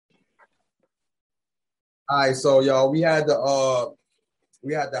All right, so y'all, we had to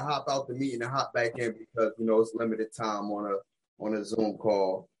hop out the meeting and hop back in because it's limited time on a Zoom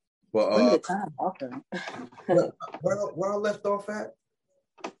call. But Limited time, okay. where I left off at?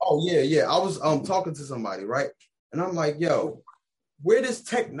 Oh yeah. I was talking to somebody, right? And I'm like, yo, where does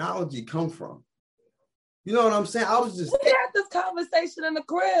technology come from? You know what I'm saying? I was just We had this conversation in the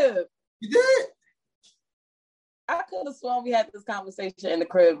crib. You did? I could have sworn we had this conversation in the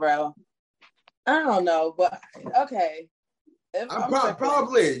crib, bro. I don't know, but okay.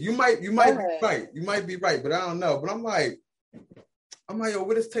 Probably you might be right. You might be right, but I don't know. But I'm like, yo,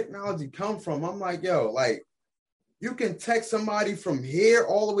 where does technology come from? I'm like, yo, like you can text somebody from here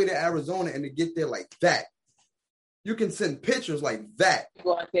all the way to Arizona and to get there like that. You can send pictures like that. You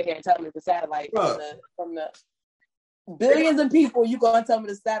going to sit here and tell me the satellite from the billions of people, you going to tell me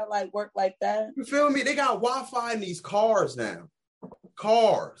the satellite work like that? You feel me? They got Wi-Fi in these cars now.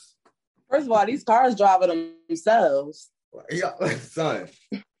 Cars. First of all, these cars drive themselves. Yeah, son.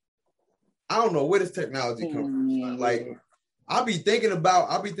 I don't know where this technology comes from. Like, I'll be thinking about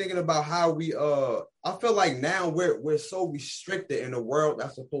how we I feel like now we're so restricted in a world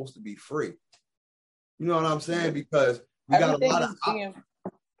that's supposed to be free. You know what I'm saying? Because we got a lot of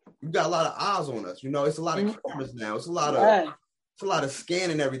eyes on us. It's a lot of cameras now. It's a lot of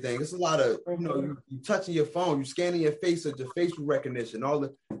scanning everything. It's a lot of you touching your phone, you scanning your face with your facial recognition. I feel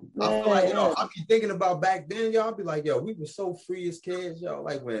like I'll be thinking about back then, y'all. I'll be like, yo, we were so free as kids, yo.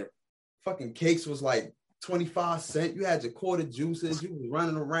 Like when fucking cakes was like 25 cents. You had your quarter juices. You was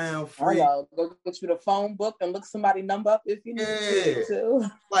running around free. Go get you the phone book and look somebody number up if you need to.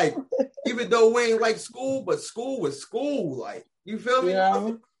 Like, even though we ain't like school, but school was school. Like, you feel me?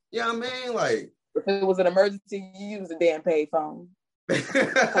 Yeah, I mean, like, if it was an emergency, you use a damn pay phone.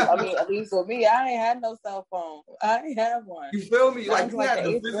 I mean, at least with me, I ain't had no cell phone. I ain't have one. You feel me? Like, you had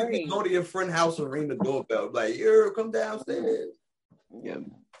to physically go to your friend's house and ring the doorbell. Like, come downstairs. Yeah.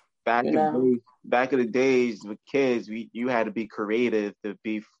 Back in the days with kids, you had to be creative to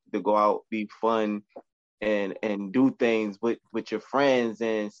go out, be fun, and do things with your friends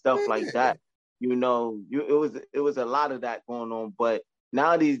and stuff like that. It was a lot of that going on. But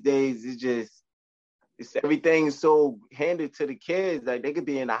now these days, it's everything's so handed to the kids. Like they could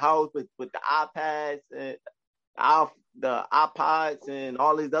be in the house with the iPads and the iPods and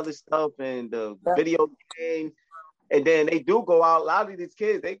all this other stuff and the video games. And then they do go out. A lot of these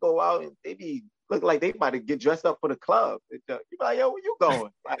kids, they go out and they be look like they about to get dressed up for the club. You be like, yo, where you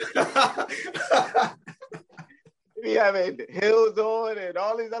going? Like, you be having heels on and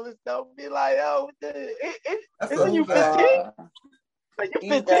all these other stuff. Be like, yo, isn't you 15? Like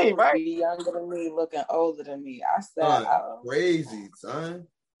you're 15, right? Be younger than me, looking older than me. I said, crazy, son.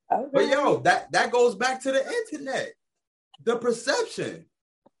 Okay. But yo, that goes back to the internet, the perception.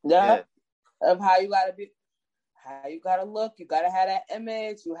 Yeah. Of how you gotta be. How you gotta look, you gotta have that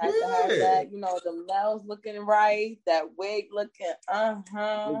image, you have to have that, the nails looking right, that wig looking,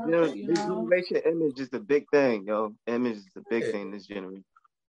 This generation image is the big thing, yo. Image is the big thing this generation.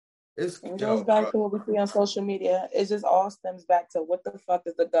 It goes back to what we see on social media. It just all stems back to what the fuck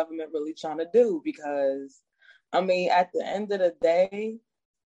is the government really trying to do? Because, I mean, at the end of the day,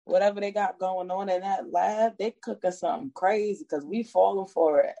 whatever they got going on in that lab, they cooking something crazy because we falling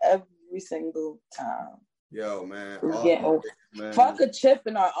for it every single time. Yo, man. Man. Fuck a chip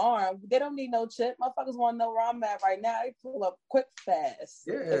in our arm. They don't need no chip. Motherfuckers want to know where I'm at right now. They pull up quick, fast.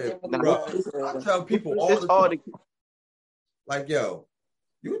 Yeah, bro. I tell people all the time. Like, yo,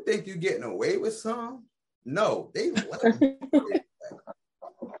 you think you getting away with something? No, they let them.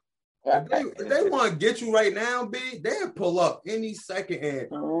 If they want to get you right now, B, they'll pull up any second. And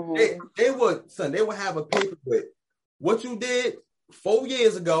they would have a paper with what you did 4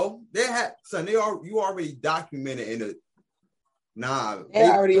 years ago. You already documented in it. They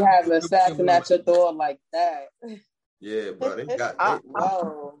already have an assassin at your door like that. Yeah, bro. They got.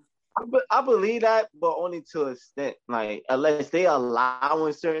 I believe that, but only to an extent. Like, unless they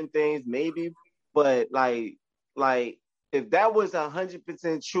allowing certain things, maybe. But like if that was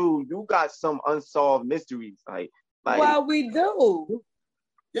 100% true, you got some unsolved mysteries. Like well, we do.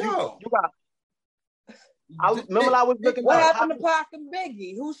 Yo, you got. I was looking. What happened to Pac and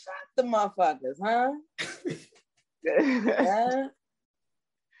Biggie? Who shot the motherfuckers, huh? Yeah.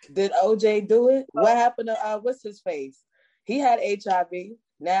 Did OJ do it? What happened to what's his face? He had HIV.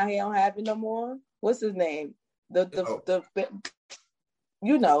 Now he don't have it no more. What's his name? The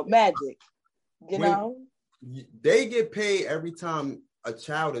Magic. They get paid every time a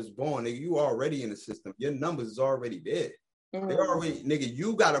child is born. Nigga, you already in the system. Your numbers is already there. Mm-hmm. They already, nigga,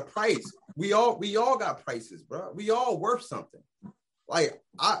 you got a price. We all got prices, bro. We all worth something. Like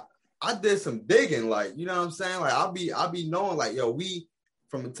I did some digging, like, you know what I'm saying? Like, I'll be knowing, like, yo, we,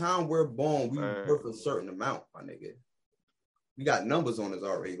 from the time we're born, we worth a certain amount, my nigga. We got numbers on us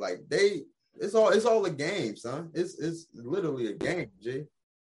already. Like, it's all a game, son. It's literally a game, G.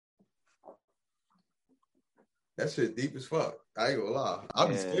 That shit deep as fuck. I ain't gonna lie. I'll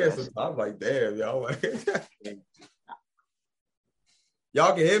be scared sometimes. I'm like, damn, y'all.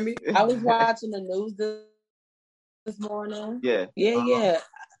 Y'all can hear me? I was watching the news this morning. Yeah. Yeah.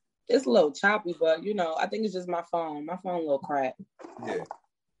 It's a little choppy, but you know, I think it's just my phone. My phone a little cracked. Yeah.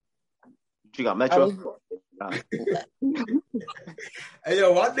 You got Metro? Hey,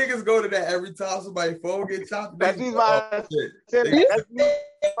 yo, why niggas go to that every time somebody phone get chopped? That's my shit.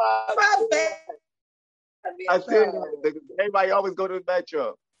 I said everybody always go to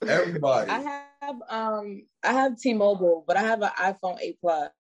Metro. Everybody. I have T-Mobile, but I have an iPhone 8 Plus,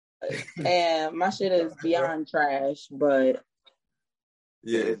 and my shit is beyond trash. But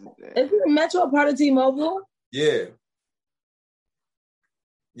yeah, isn't Metro part of T-Mobile? Yeah.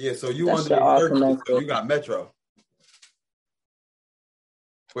 Yeah, so you under the so you got Metro.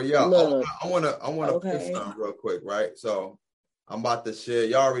 But yeah, I wanna put something real quick, right? So I'm about to share.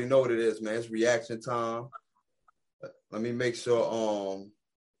 Y'all already know what it is, man. It's reaction time. Let me make sure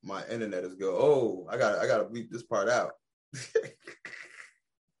my internet is good. Oh, I gotta bleep this part out.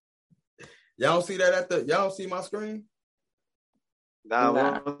 Y'all don't see that y'all don't see my screen? Nah. We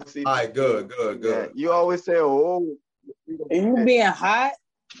don't see. All right, good. Yeah, you always say, "Oh, are you being hot?"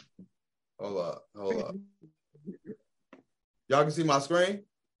 Hold up. Y'all can see my screen?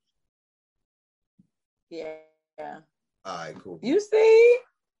 Yeah. All right, cool. You see?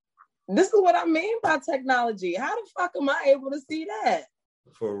 This is what I mean by technology. How the fuck am I able to see that?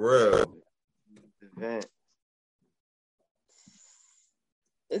 For real.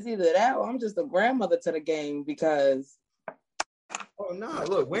 It's either that or I'm just a grandmother to the game because... Oh, nah,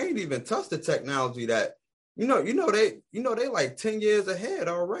 look, we ain't even touched the technology that... You know they like 10 years ahead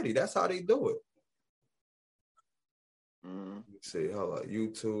already. That's how they do it. Let's see, hold up.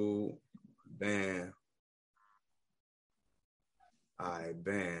 YouTube, bam. All right,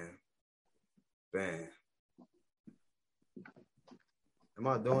 bam. Am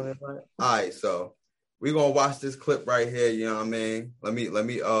I doing it right? All right, so we're gonna watch this clip right here, you know what I mean? Let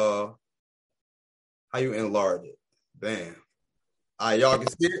me how you enlarge it? Bam. All right, y'all can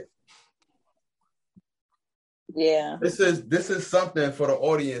see it? Yeah. This is something for the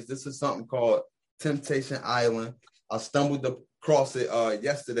audience. This is something called Temptation Island. I stumbled across it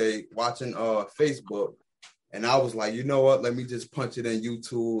yesterday watching Facebook, and I was like, you know what? Let me just punch it in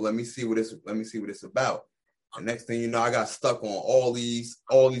YouTube. Let me see what it's about. And next thing you know, I got stuck on all these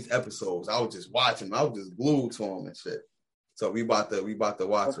episodes. I was just watching. I was just glued to them and shit. So we about to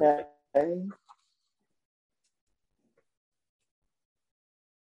watch it.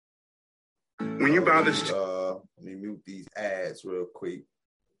 When you buy this, let me mute these ads real quick.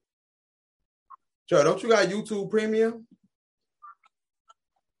 Sure, don't you got YouTube Premium?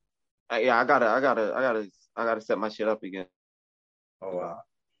 Yeah, I gotta set my shit up again. Oh wow,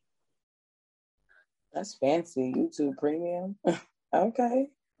 that's fancy. YouTube Premium. Okay.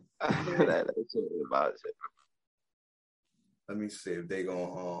 That's about it. Let me see if they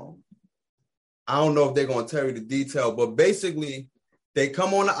gonna. I don't know if they're gonna tell you the detail, but basically, they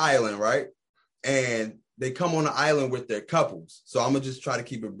come on the island, right? And they come on the island with their couples. So I'm gonna just try to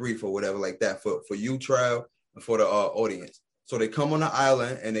keep it brief or whatever like that for you, Trail, and for the audience. So they come on the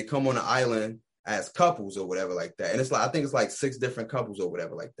island and they come on the island as couples or whatever like that. And it's like, I think it's like 6 different couples or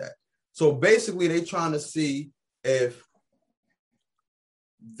whatever like that. So basically they trying to see if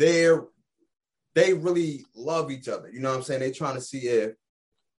they really love each other. You know what I'm saying? They trying to see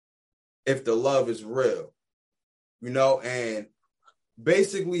if the love is real, you know, and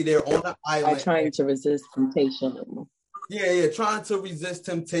basically they're on the island. Trying to resist temptation. Yeah, trying to resist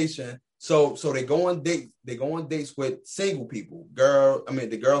temptation. So they go on dates. They go on dates with single people.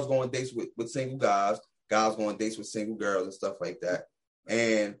 The girls go on dates with single guys. Guys go on dates with single girls and stuff like that.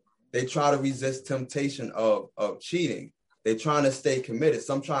 And they try to resist temptation of cheating. They're trying to stay committed.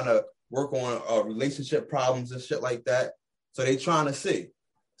 Some trying to work on relationship problems and shit like that. So they trying to see.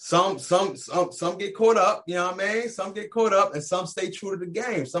 Some get caught up, you know what I mean? Some get caught up and some stay true to the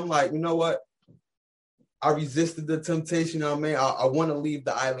game. Some like, you know what? I resisted the temptation, you know what I mean? I want to leave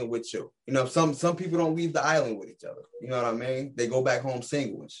the island with you. You know, some people don't leave the island with each other. You know what I mean? They go back home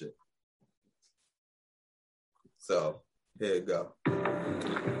single and shit. So, here you go.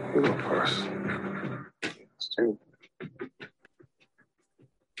 First.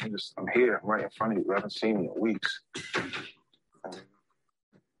 I'm here, I'm right in front of you. I haven't seen you in weeks. I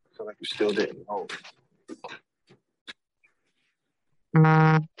feel like you still didn't know.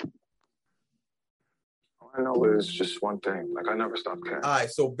 know is just one thing. Like, I never stopped caring. All right,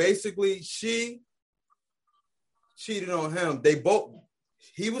 so basically, she cheated on him.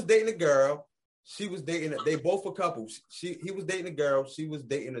 He was dating a girl. She was dating. They both were couples. He was dating a girl. She was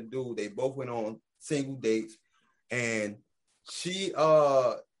dating a dude. They both went on single dates, and she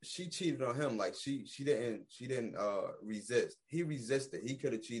cheated on him. Like she didn't resist. He resisted. He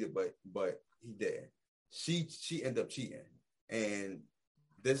could have cheated, but he didn't. She ended up cheating, and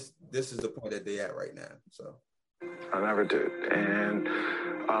this is the point that they at right now. So I never did, and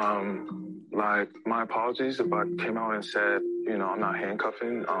like, my apologies if I came out and said, you know, I'm not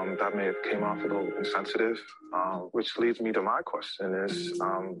handcuffing. That may have came off a little insensitive, which leads me to my question is,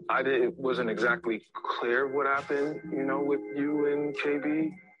 it wasn't exactly clear what happened, you know, with you and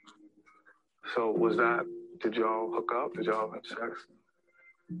KB. So did y'all hook up? Did y'all have sex?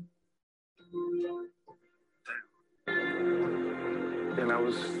 And that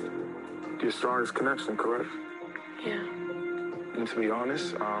was your strongest connection, correct? Yeah. And to be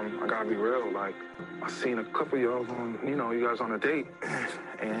honest, I gotta be real. Like, I seen a couple of y'all you guys on a date,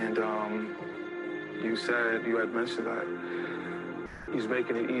 and you said you had mentioned that he's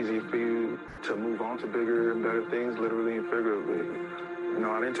making it easy for you to move on to bigger and better things, literally and figuratively. You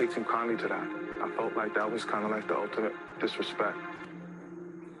know, I didn't take too kindly to that. I felt like that was kind of like the ultimate disrespect.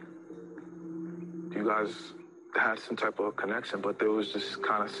 You guys had some type of connection, but it was just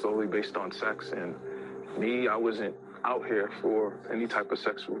kind of solely based on sex. And me, I wasn't out here for any type of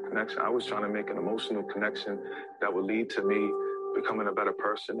sexual connection. I was trying to make an emotional connection that would lead to me becoming a better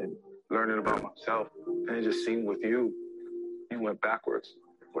person and learning about myself. And it just seemed with you went backwards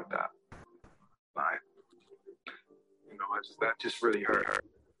with that. Like, you know, that just really hurt her.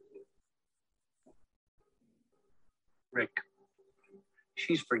 Rick,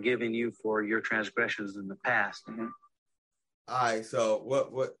 she's forgiven you for your transgressions in the past. Mm-hmm. All right, so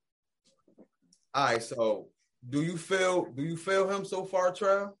what? All right, so do you feel him so far,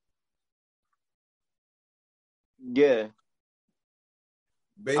 Trev? Yeah.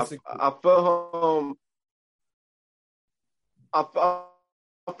 Basically, I feel him. I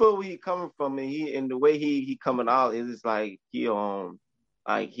feel where he coming from, and the way he coming out is like he's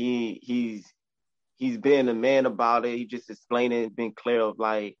being a man about it. He just explaining, being clear of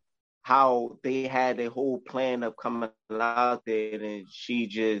like how they had a whole plan of coming out there, and she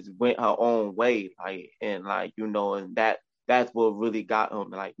just went her own way, and that's what really got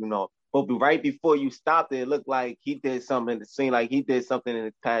him, But right before you stopped it looked like he did something. It seemed like he did something in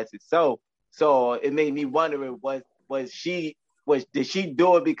his past itself. So it made me wondering, did she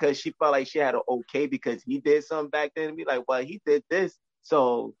do it because she felt like she had an okay because he did something back then? And be like, well, he did this,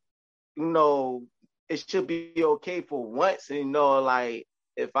 so it should be okay for once. And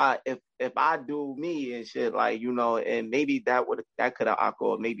if I do me and shit, and maybe that could have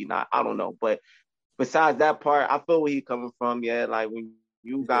awkward, maybe not, I don't know. But besides that part, I feel where he's coming from. Yeah, like when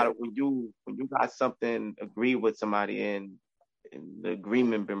you got something agreed with somebody and the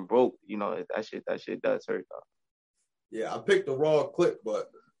agreement been broke, that shit does hurt though. Yeah, I picked the wrong clip,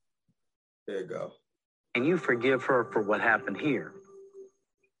 but there you go. And you forgive her for what happened here.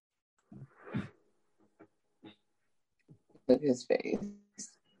 Look at his face.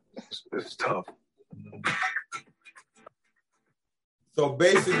 It's tough. So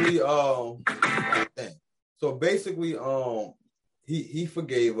basically, he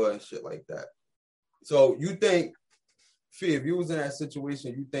forgave her and shit like that. So you think, Fee, if you was in that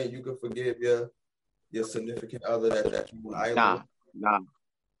situation, you think you could forgive your significant other that you were idle?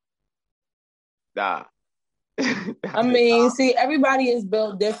 Nah. I mean, see, everybody is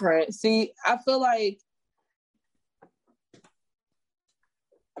built different. See, I feel like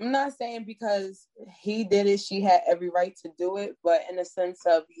I'm not saying because he did it, she had every right to do it, but in the sense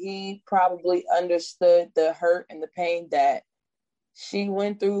of he probably understood the hurt and the pain that she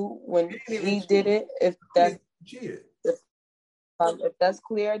went through when he did it. If that's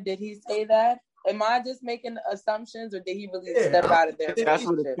clear, did he say that? Am I just making assumptions, or did he really step out of there? That's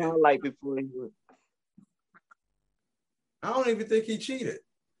what it sounded like before he went. I don't even think he cheated.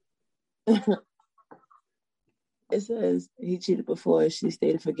 It says he cheated before. She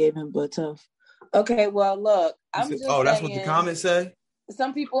stated forgave him, but tough. Okay, well, look, I'm just saying, that's what the comments say?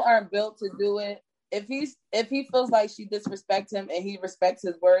 Some people aren't built to do it. If he feels like she disrespects him and he respects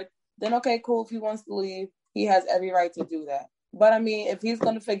his word, then okay, cool. If he wants to leave, he has every right to do that. But I mean, if he's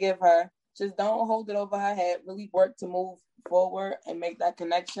going to forgive her, just don't hold it over her head. Really work to move forward and make that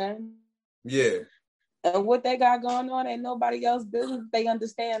connection. Yeah. And what they got going on ain't nobody else's business. They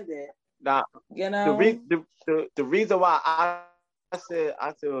understand it. Nah, the reason why I said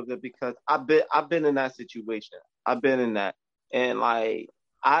it because I've been in that situation. I've been in that, and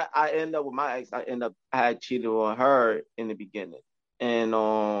I end up with my ex. I had cheated on her in the beginning, and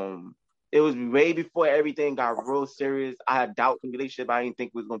it was way before everything got real serious. I had doubts in the relationship. I didn't think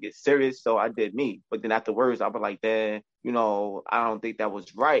it was gonna get serious, so I did me. But then afterwards, I was like, "Then, I don't think that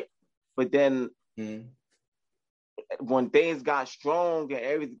was right." But then when things got strong and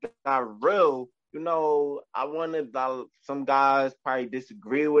everything got real, I wanted some guys probably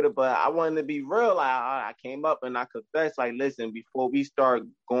disagree with it, but I wanted to be real. I came up and I confessed, like, listen, before we start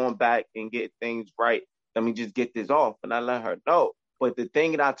going back and get things right, let me just get this off. And I let her know. But the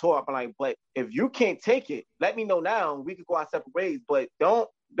thing that I told her, I'm like, but if you can't take it, let me know now. We could go our separate ways. But don't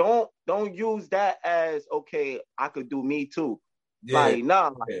use that as, okay, I could do me too. Yeah. Like,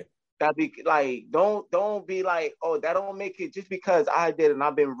 nah. Yeah. That be like, don't be like, oh, that don't make it just because I did it and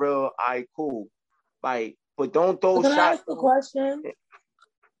I've been real, cool. Like, but don't throw shots. Can I ask the question?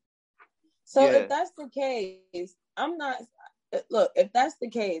 So if that's the case, I'm not. Look, if that's the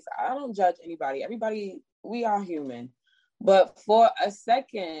case, I don't judge anybody. Everybody, we are human. But for a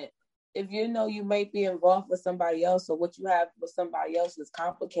second, if you may be involved with somebody else, or what you have with somebody else is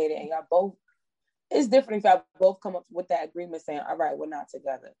complicated, and y'all both, it's different if y'all both come up with that agreement saying, all right, we're not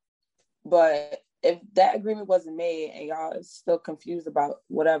together. But if that agreement wasn't made and y'all are still confused about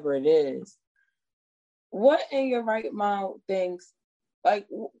whatever it is, what in your right mind thinks, like,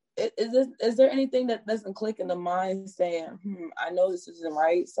 is there anything that doesn't click in the mind saying, I know this isn't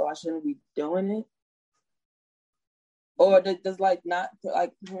right, so I shouldn't be doing it? Or does like not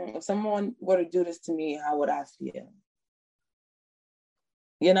like if someone were to do this to me, how would I feel?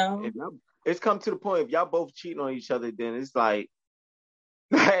 It's come to the point if y'all both cheating on each other, then it's like,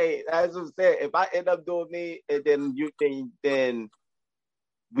 hey, as I'm saying, if I end up doing me and then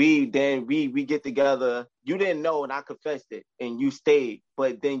we get together, you didn't know and I confessed it and you stayed,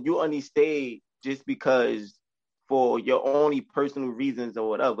 but then you only stayed just because for your only personal reasons or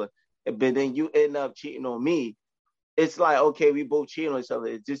whatever, but then you end up cheating on me. It's like, okay, we both cheating on each other.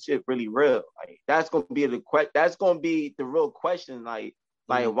 Is this shit really real? Like, that's gonna be the real question. Like,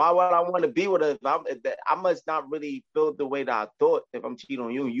 why would I want to be with her? I must not really feel the way that I thought. If I'm cheating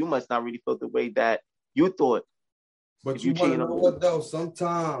on you, you must not really feel the way that you thought. But you want to know what though?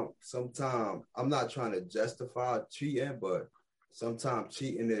 Sometimes I'm not trying to justify cheating, but sometimes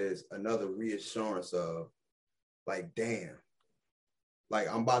cheating is another reassurance of, like, damn, like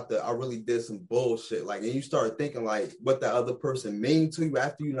I really did some bullshit. Like, and you start thinking like what the other person mean to you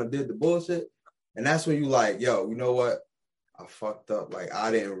after you did the bullshit, and that's when you like, yo, you know what? I fucked up. Like, I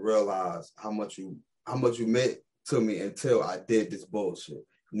didn't realize how much you meant to me until I did this bullshit.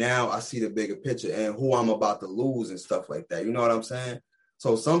 Now I see the bigger picture and who I'm about to lose and stuff like that. You know what I'm saying?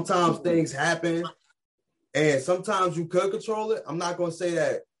 So sometimes things happen and sometimes you could control it. I'm not going to say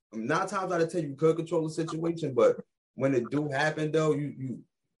that 9 times out of 10 you could control the situation, but when it do happen though, you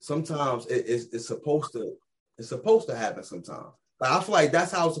sometimes it's supposed to happen sometimes. Like, I feel like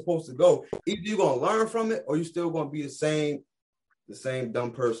that's how it's supposed to go. Either you're going to learn from it or you're still going to be the same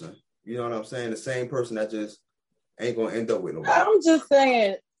dumb person. You know what I'm saying? The same person that just ain't gonna end up with nobody. I'm just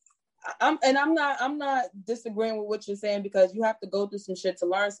saying, I'm not disagreeing with what you're saying, because you have to go through some shit to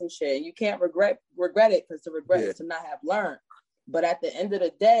learn some shit. You can't regret it, because to regret is to not have learned. But at the end of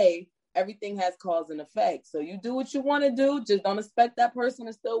the day, everything has cause and effect. So you do what you want to do. Just don't expect that person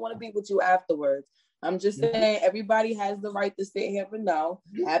to still want to be with you afterwards. I'm just saying, everybody has the right to sit here and know.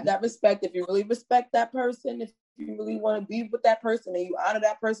 Have that respect. If you really respect that person, if you really want to be with that person and you honor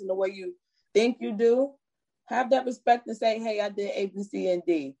that person the way you think you do, have that respect and say, hey, I did A, B, C, and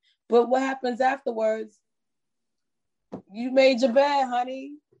D. But what happens afterwards? You made your bed,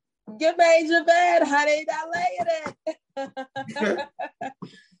 honey. You made your bed, honey. Now lay in it.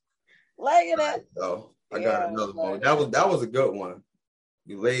 Lay in it. Oh, I got another one. That was a good one.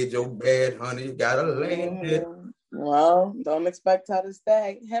 You laid your bed, honey. You gotta lay in it. Well, don't expect her to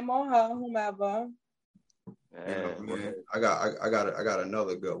stay. Him or her, whomever. Man, I got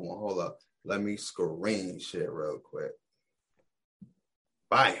another good one. Hold up. Let me screen shit real quick.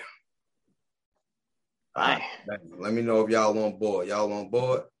 Bye. Bye. Let me know if y'all on board. Y'all on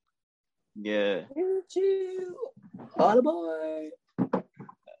board? Yeah. You all aboard.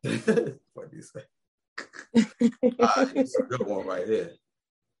 What do you say? It's a good one right here.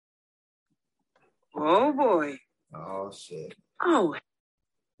 Oh boy. Oh shit. Oh. I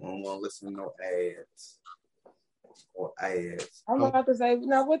don't want to listen to no ads. Or ads. I'm about to say,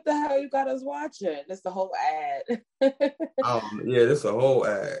 now what the hell you got us watching? It's the whole ad. Yeah, this a whole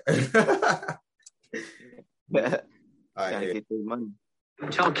ad. Gotta get the money.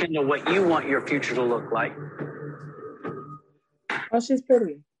 Tell Kendall what you want your future to look like. Oh, she's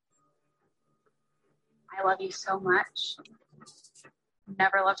pretty. I love you so much.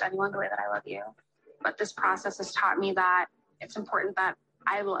 never loved anyone the way that I love you. But this process has taught me that it's important that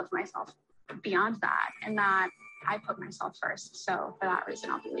I love myself beyond that and that I put myself first. So for that reason,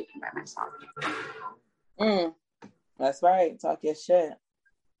 I'll be leaving by myself. That's right. Talk your shit.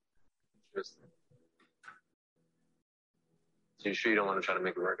 Interesting. So you sure you don't want to try to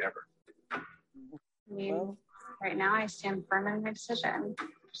make it work ever? I mean, right now I stand firm in my decision.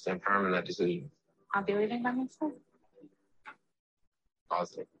 Stand firm in that decision. I'll be leaving by myself.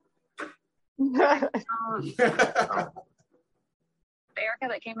 Positive. The Erica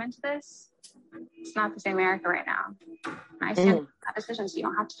that came into this, it's not the same Erica right now. I stand for that decision, so you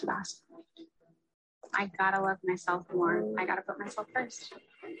don't have to do that. I gotta love myself more. I gotta put myself first.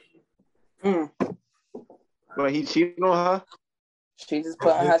 But he cheated on her? She just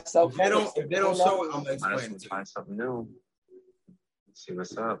putting herself first. If they don't show it, I'm gonna explain it. Find something new. See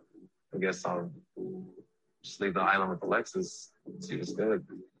what's up. I guess I'll just leave the island with Alexis. See what's good.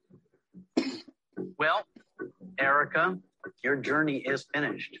 Well, Erica, your journey is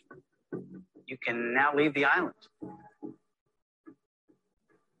finished. You can now leave the island.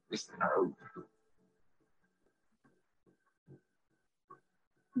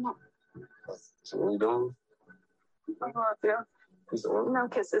 No. So what are we doing? I love you. No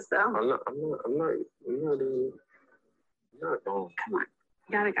kisses though. I'm not going. Come on.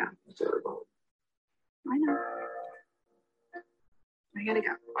 You gotta go. I know. I gotta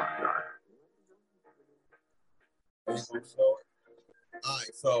go. All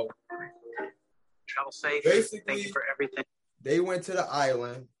right, so Travel safe. Basically, thank you for everything. They went to the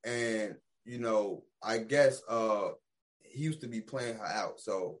island, and I guess he used to be playing her out,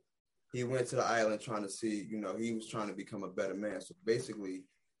 so he went to the island trying to see, he was trying to become a better man. So basically,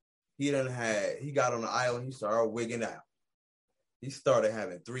 he got on the island, he started wigging out. He started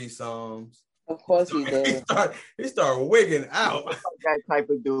having threesomes. Of course he did. He started wigging out. That type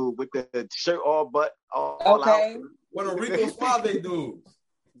of dude with the shirt all out. One of Rico Suave dudes.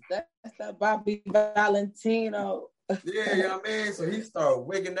 That's that Bobby Valentino. Yeah, you know what I mean? So he started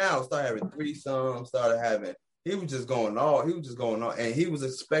wigging out, started having threesomes, he was just going on. And he was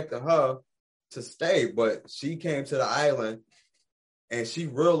expecting her to stay, but she came to the island and she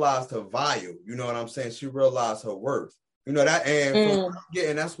realized her value. You know what I'm saying? She realized her worth. You know that, and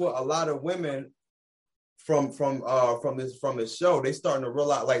that's what a lot of women from this show, they started to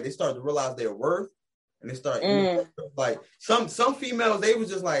realize their worth, and they start like some females, they was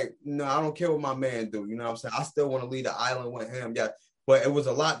just like, no, I don't care what my man do. You know what I'm saying? I still want to leave the island with him. Yeah. But it was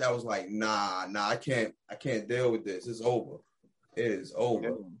a lot that was like, nah, I can't deal with this. It's over. It is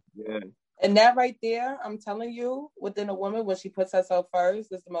over. Yeah. And that right there, I'm telling you, within a woman, when she puts herself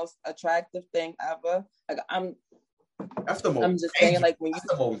first, is the most attractive thing ever. Like that's the most. I'm just saying, like when that's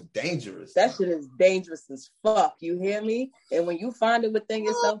the most dangerous. That shit is dangerous as fuck. You hear me? And when you find it within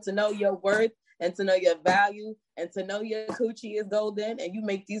yourself to know your worth and to know your value and to know your coochie is golden, and you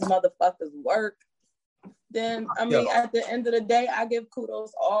make these motherfuckers work, then at the end of the day, I give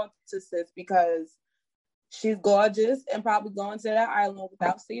kudos all to sis, because she's gorgeous and probably going to that island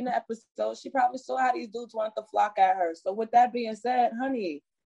without seeing the episode. She probably saw how these dudes want to flock at her. So with that being said, honey,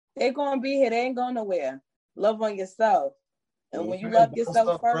 they're gonna be here. They ain't going nowhere. Love on yourself. And when you love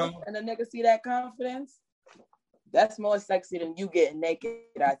yourself first and the nigga see that confidence, that's more sexy than you getting naked.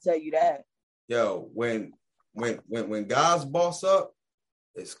 I tell you that. Yo, when guys boss up,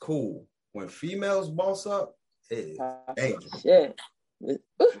 it's cool. When females boss up, it is dangerous. Shit.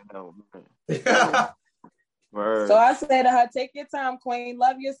 So I say to her, take your time, queen.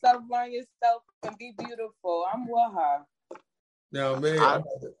 Love yourself, learn yourself, and be beautiful. I'm with her. No, man.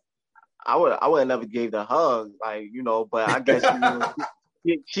 I would have never gave the hug, but I guess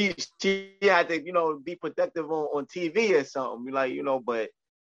she had to, be productive on TV or something, but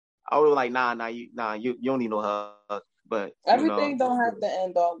I was like, nah, you don't need no hug. But everything don't have to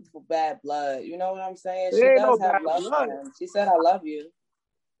end off for bad blood. You know what I'm saying? She does have love for him. She said, I love you.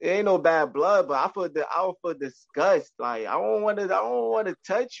 It ain't no bad blood, but I feel disgust. Like I don't want to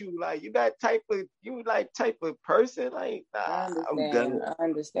touch you. Like you type of person. Like nah, I'm good. I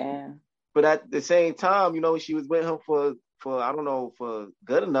understand. But at the same time, she was with him for I don't know, for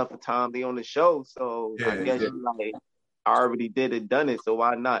good enough of time. They on the show, so I guess she I already done it. So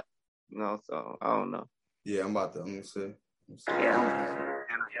why not? So I don't know. Yeah, I'm about to. Let me see. Yeah,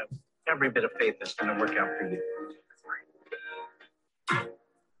 and I have every bit of faith that's going to work out for you.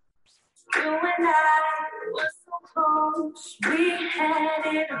 You and I were so close, we had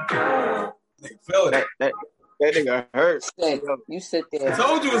it all. Feel it. That nigga hurt. You sit there. I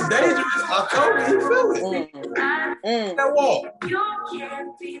told you it's dangerous. I told you he feel it. That wall. You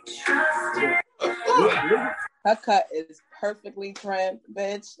can't be trusted. Her cut is perfectly trimmed,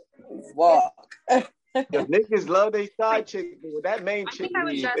 bitch. Walk. Yo, niggas love their side chick, but with that main chick,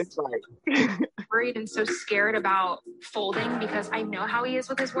 it's like worried and so scared about folding because I know how he is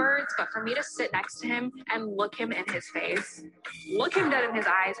with his words, but for me to sit next to him and look him in his face, look him dead in his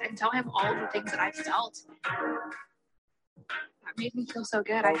eyes, and tell him all of the things that I felt, that made me feel so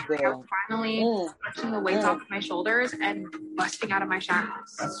good. I feel like I was finally touching the weights off of my shoulders and busting out of my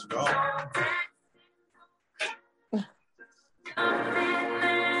shackles. That's strong.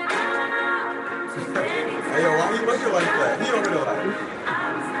 Hey, yo, why you looking like that? He don't really like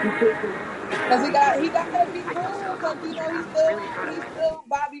it. Because he got to be cool. Because, you know, he's still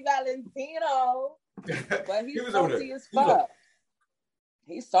Bobby Valentino. But he's salty as fuck.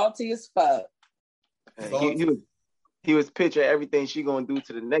 He's salty as fuck. He was picturing everything she gonna do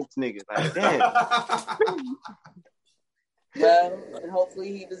to the next nigga. Like, damn. Well, and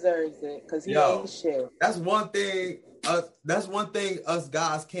hopefully he deserves it because he ain't shit. That's one thing. That's one thing us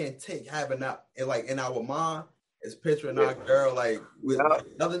guys can't take. Having that like in our mind is picturing our girl like with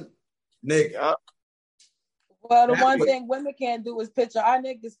nothing, nigga. Well, the one thing women can't do is picture our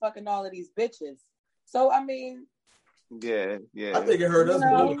niggas fucking all of these bitches. So I mean, yeah. I think it hurt us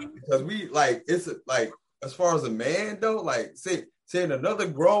more because we like it's like as far as a man though, like seeing another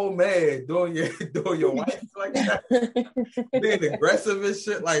grown man doing your wife like that, being aggressive and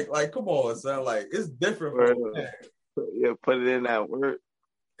shit. Like come on, son. Like it's different. Put it in that word.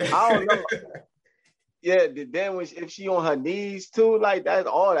 I don't know. Yeah, then if she on her knees too, like that's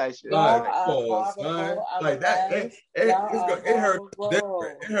all that shit. Like, like that, it hurt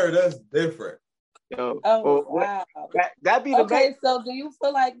different. It hurt us different. Yo, wow. That be the okay. So, do you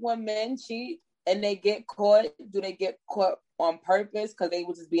feel like when men cheat and they get caught, do they get caught on purpose because they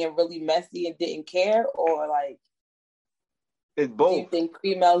were just being really messy and didn't care, or like it's both? Do you think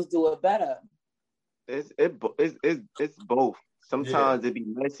females do it better? It's both. Sometimes it be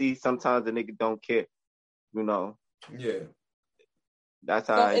messy. Sometimes the nigga don't care. You know. Yeah. That's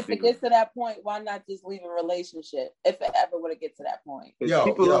how. So if it gets to that point, why not just leave a relationship? If it ever would get to that point.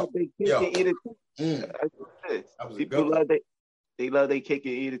 People love they kick and eat it. People love they love they kick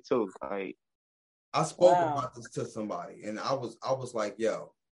and eat it too. Like I spoke about this to somebody, and I was like,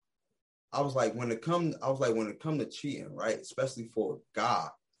 when it come to cheating, right? Especially for God,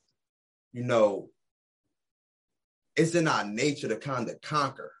 you know, it's in our nature to kind of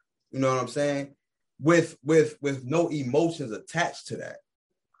conquer. You know what I'm saying? With no emotions attached to that.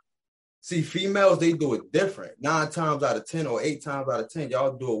 See, females, they do it different. 9 times out of 10 or 8 times out of 10,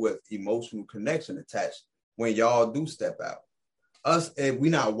 y'all do it with emotional connection attached when y'all do step out. Us, we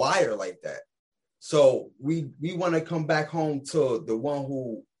not wired like that. So we want to come back home to the one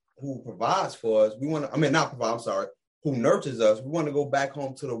who provides for us. Who nurtures us. We want to go back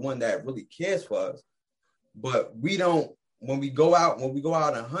home to the one that really cares for us. But we don't. When we go out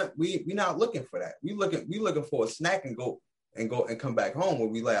and hunt, we not looking for that. We looking for a snack and go and come back home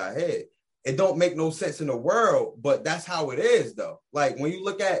when we lay our head. It don't make no sense in the world, but that's how it is though. Like when you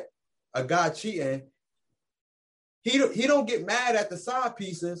look at a guy cheating, he don't get mad at the side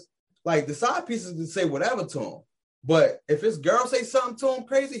pieces. Like the side pieces can say whatever to him, but if his girl say something to him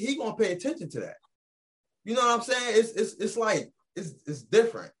crazy, he gonna pay attention to that. You know what I'm saying? It's like it's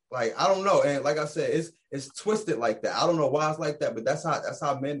different. Like I don't know, and like I said, it's twisted like that. I don't know why it's like that, but that's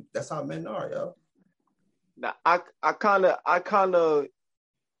how men are, yo. Now I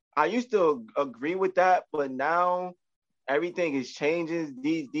used to agree with that, but now everything is changing.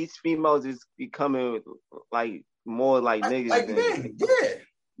 These females is becoming like more like niggas. Like men,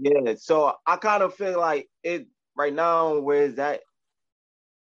 yeah. So I kind of feel like it right now. Where is that?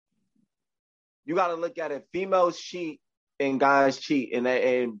 You got to look at it. Females cheat and guys cheat,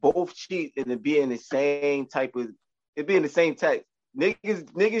 and both cheat, and it be in the same type of. It be in the same text.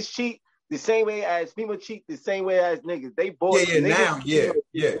 Niggas cheat the same way as female cheat the same way as niggas. They both Yeah.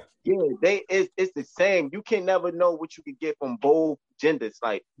 It's the same. You can never know what you can get from both genders.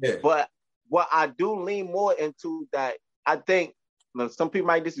 Like, but what I do lean more into that, I think some people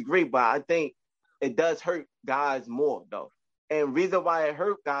might disagree, but I think it does hurt guys more though. And reason why it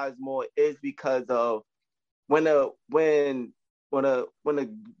hurt guys more is because of when a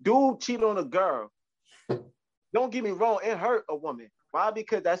dude cheat on a girl, don't get me wrong, it hurt a woman. Why?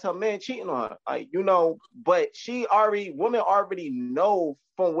 Because that's her man cheating on her. Like, you know, but women already know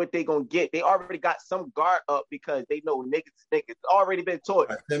from what they gonna get. They already got some guard up because they know niggas already been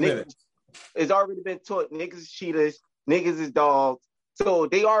taught. It's already been taught niggas is cheaters, niggas is dogs. So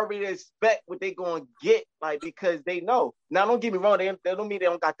they already expect what they gonna get, like, because they know. Now, don't get me wrong, they don't mean they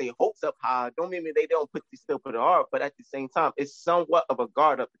don't got their hopes up high. Don't mean they don't still put it hard, but at the same time, it's somewhat of a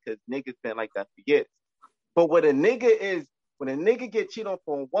guard up because niggas been like that for years. But when a nigga get cheated on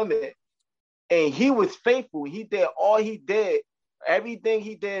for a woman and he was faithful, he did all he did, everything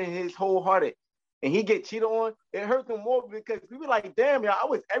he did his wholehearted, and he get cheated on, it hurt them more because we were like, damn, y'all, I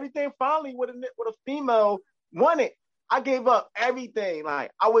was everything finally what a female wanted. I gave up everything.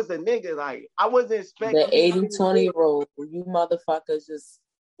 Like, I was a nigga. Like, I wasn't expecting the 80-20 rule. You motherfuckers just,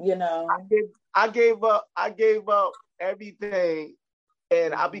 you know. I gave up everything,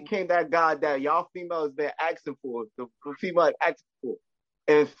 and I became that guy that y'all females been asking for, the female asking for,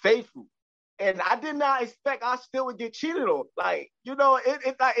 and faithful. And I did not expect I still would get cheated on. Like, you know,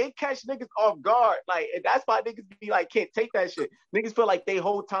 it catch niggas off guard. Like, and that's why niggas be like, can't take that shit. Niggas feel like they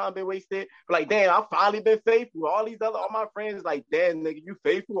whole time been wasted. Like, damn, I finally been faithful. All my friends like, damn, nigga, you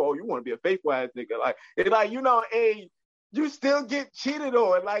faithful? Oh, you want to be a faithful ass nigga. Like, it's like, you know, hey, you still get cheated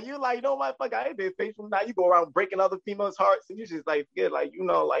on. Like, you like, you know, motherfucker, I ain't been faithful. Now you go around breaking other females' hearts and you just like, forget, like, you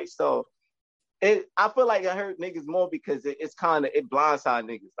know, like, so. I feel like I hurt niggas more because it blindside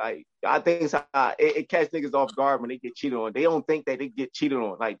niggas. Like, I think it catch niggas off guard when they get cheated on. They don't think that they get cheated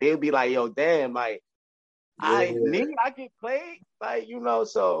on. Like, they'll be like, yo, damn, like, I get played. Like, you know,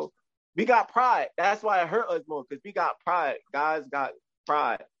 so we got pride. That's why it hurt us more, because we got pride. Guys got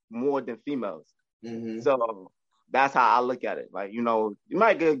pride more than females. Mm-hmm. So that's how I look at it. Like, you know, you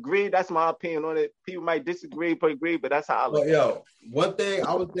might agree. That's my opinion on it. People might disagree, but agree, but that's how I look at it. One thing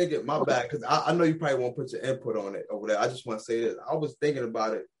I was thinking, my bad, because I know you probably won't put your input on it over there. I just want to say this. I was thinking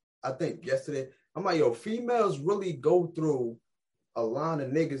about it, I think yesterday. I'm like, yo, females really go through a line of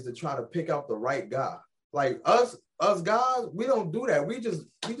niggas to try to pick out the right guy. Like us guys, we don't do that. We just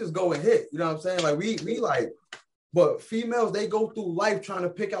go and hit. You know what I'm saying? Like we like. But females, they go through life trying to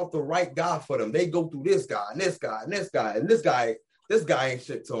pick out the right guy for them. They go through this guy and this guy and this guy and this guy ain't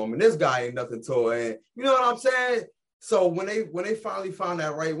shit to them and this guy ain't nothing to her. And you know what I'm saying? So when they finally found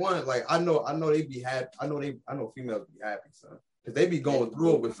that right one, like I know they be happy. I know females be happy, son, because they be going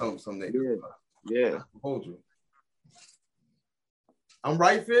through it with some niggas. Yeah. I hold you. I'm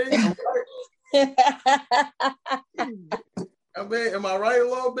right, Fig? I'm right. I mean, am I right a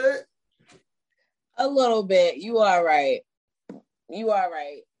little bit? A little bit. You are right. What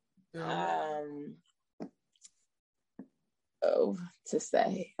to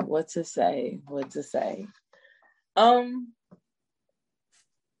say. I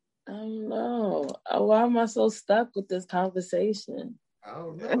don't know. Why am I so stuck with this conversation? I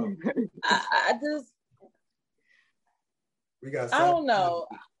don't know. I don't know.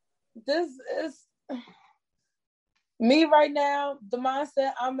 This is me right now. The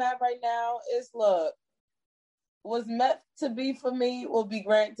mindset I'm at right now is, look, what's meant to be for me will be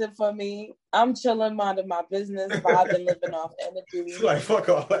granted for me. I'm chilling, minding my business, vibing, living off energy. Like, fuck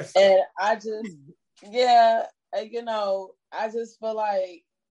all that. And I just, you know, I just feel like,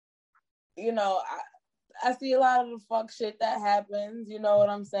 you know, I see a lot of the fuck shit that happens. You know what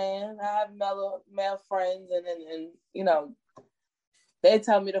I'm saying? I have male friends, and you know, they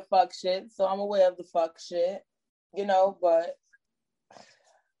tell me to fuck shit, so I'm aware of the fuck shit. You know, but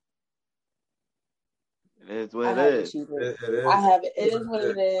it is what it is. It is what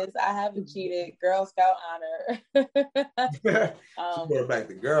it is. I haven't cheated. Girl Scout honor. Going back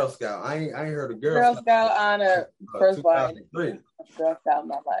to Girl Scout. I ain't heard of Girl Scout honor. First of all, Girl Scout in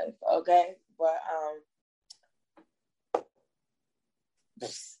my life. Okay, but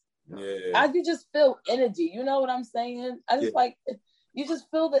I just feel energy. You know what I'm saying? I just like. You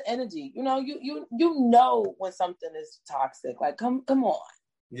just feel the energy, you know. You know when something is toxic. Like, come on,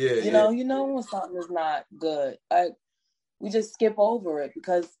 you know when something is not good. Like, we just skip over it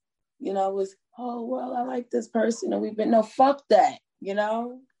because, you know, it's, oh well, I like this person and we've been, no, fuck that, you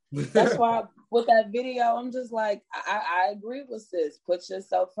know. That's why with that video, I'm just like, I agree with sis. Put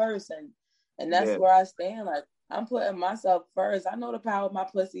yourself first, and that's where I stand. Like, I'm putting myself first. I know the power of my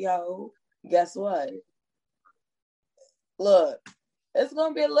pussy hole. Guess what? Look. It's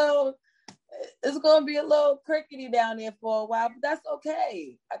gonna be a little crickety down there for a while, but that's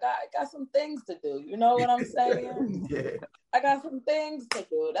okay. I got some things to do. You know what I'm saying? Yeah. I got some things to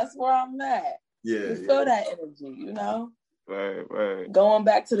do. That's where I'm at. Yeah. You feel that energy, you know? Right. Going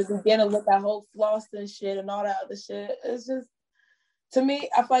back to the beginning with that whole flossing shit and all that other shit. It's just, to me,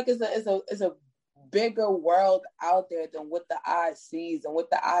 I feel like it's a bigger world out there than what the eye sees, and what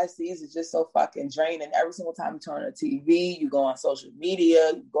the eye sees is just so fucking draining. Every single time you turn on TV, you go on social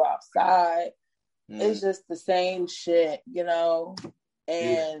media, you go outside, it's just the same shit, you know.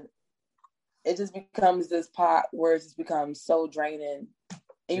 And it just becomes this pot where it just becomes so draining,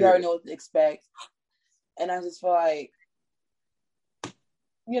 and you already know what to expect. And I just feel like,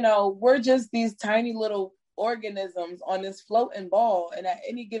 we're just these tiny little organisms on this floating ball, and at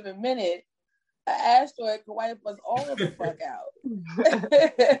any given minute, an asteroid could wipe us all the fuck out.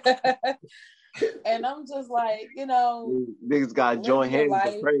 And I'm just like, niggas got joint hands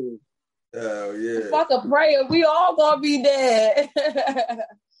to pray. Oh yeah. Fuck a prayer. We all gonna be dead. That's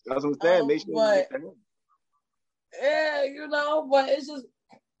what I'm saying. Make sure yeah, but it's just,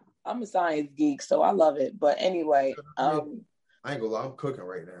 I'm a science geek, so I love it. But anyway, I ain't gonna lie, I'm cooking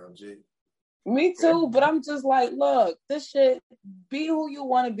right now, G. Me too, but I'm just like, look, this shit, be who you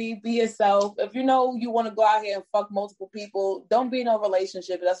want to be yourself. If you want to go out here and fuck multiple people, don't be in a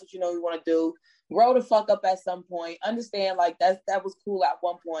relationship if that's what you want to do. Grow the fuck up at some point. Understand, like, that was cool at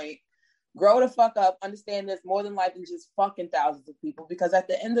one point. Grow the fuck up. Understand there's more than life than just fucking thousands of people, because at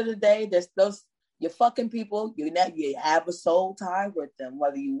the end of the day, there's those, you're fucking people, you have a soul tie with them,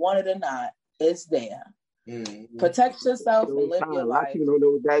 whether you want it or not. It's there. Mm-hmm. Protect yourself and live your life. People don't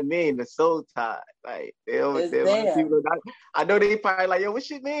know what that means. The soul tie, like I know they probably like, yo, what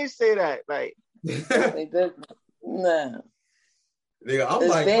shit mean say that? Like, they did. No, nigga, I'm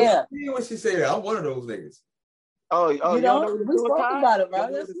it's like, there. What she say that? I'm one of those niggas. Oh, you don't know we spoke about it, bro.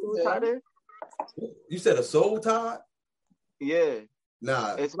 You said a soul tie? Yeah.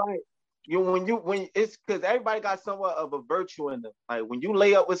 Nah, it's like when it's because everybody got somewhat of a virtue in them. Like when you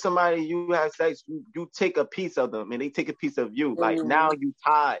lay up with somebody, you have sex, you take a piece of them and they take a piece of you. Like now you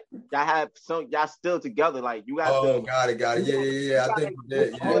tied. Y'all still together. Like you got got it. Yeah. I think you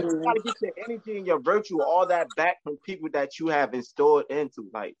did. Yeah. You gotta get your energy and your virtue, all that back from people that you have installed into.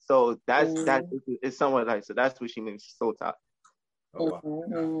 Like so that's it's somewhat like so that's what she means soul tie. Oh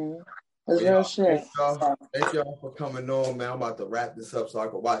wow. It's real shit. Thank y'all for coming on, man. I'm about to wrap this up so I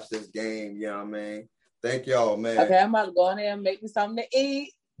can watch this game. You know what I mean? Thank y'all, man. Okay, I'm about to go in there and make me something to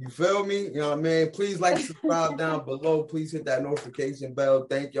eat. You feel me? You know what I mean? Please like, subscribe down below. Please hit that notification bell.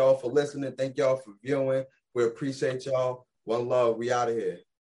 Thank y'all for listening. Thank y'all for viewing. We appreciate y'all. One love. We out of here.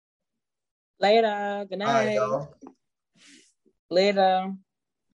 Later. Good night. All right, y'all. Later.